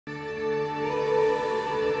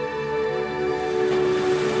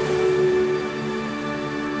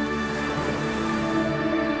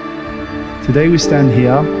Today we stand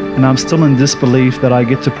here, and I'm still in disbelief that I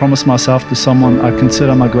get to promise myself to someone I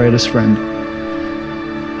consider my greatest friend.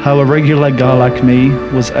 How a regular guy like me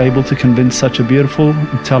was able to convince such a beautiful,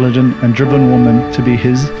 intelligent, and driven woman to be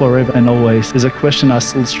his forever and always is a question I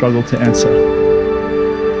still struggle to answer.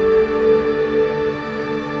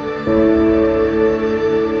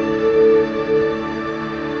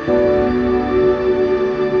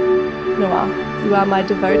 Nawar, you are my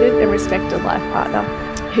devoted and respected life partner,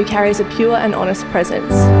 who carries a pure and honest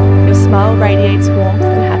presence. Your smile radiates warmth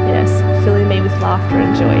and happiness, filling me with laughter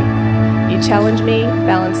and joy. You challenge me,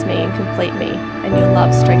 balance me, and complete me, and your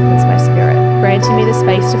love strengthens my spirit, granting me the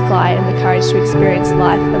space to fly and the courage to experience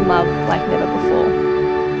life and love like never before.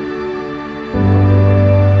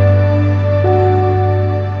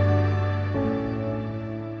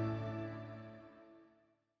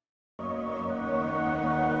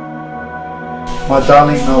 My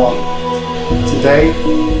darling Nawar, today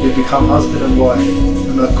we become husband and wife,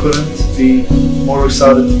 and I couldn't be more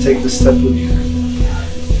excited to take this step with you.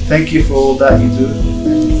 Thank you for all that you do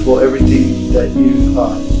and for everything that you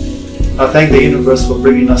are. I thank the universe for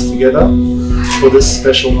bringing us together for this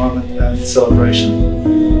special moment and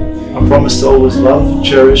celebration. I promise to always love,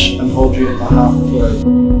 cherish, and hold you in my heart forever.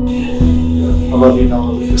 I love you,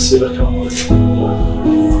 Nawar.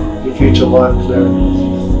 Your future wife, Claire.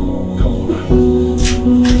 Come on.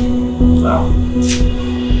 Wow.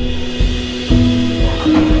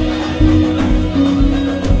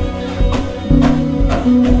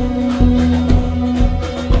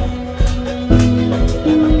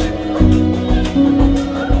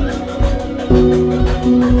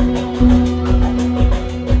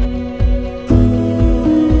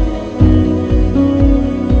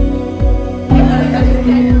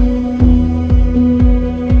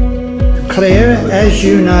 Claire, as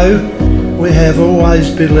you know, we have always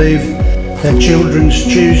believed that children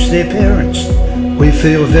choose their parents. We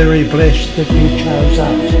feel very blessed that you chose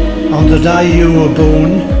us. On the day you were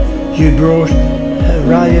born, you brought a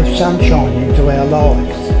ray of sunshine into our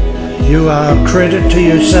lives. You are a credit to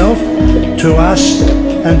yourself, to us,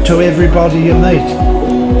 and to everybody you meet.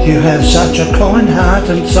 You have such a kind heart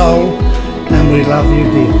and soul, and we love you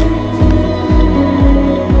dearly.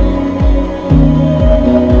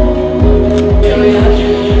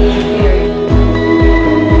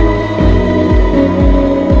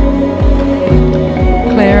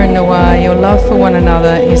 Claire and Nawar, your love for one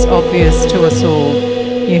another is obvious to us all.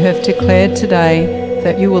 You have declared today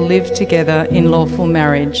that you will live together in lawful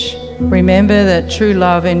marriage. Remember that true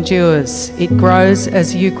love endures. It grows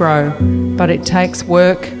as you grow, but it takes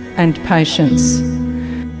work and patience.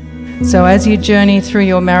 So as you journey through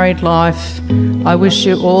your married life, I wish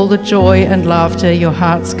you all the joy and laughter your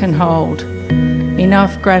hearts can hold,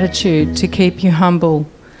 enough gratitude to keep you humble,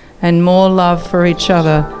 and more love for each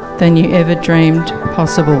other than you ever dreamed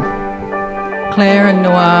possible. Claire and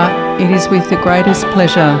Nawar, it is with the greatest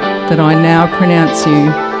pleasure that I now pronounce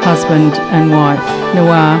you husband and wife.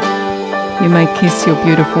 Nawar, you may kiss your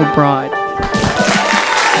beautiful bride.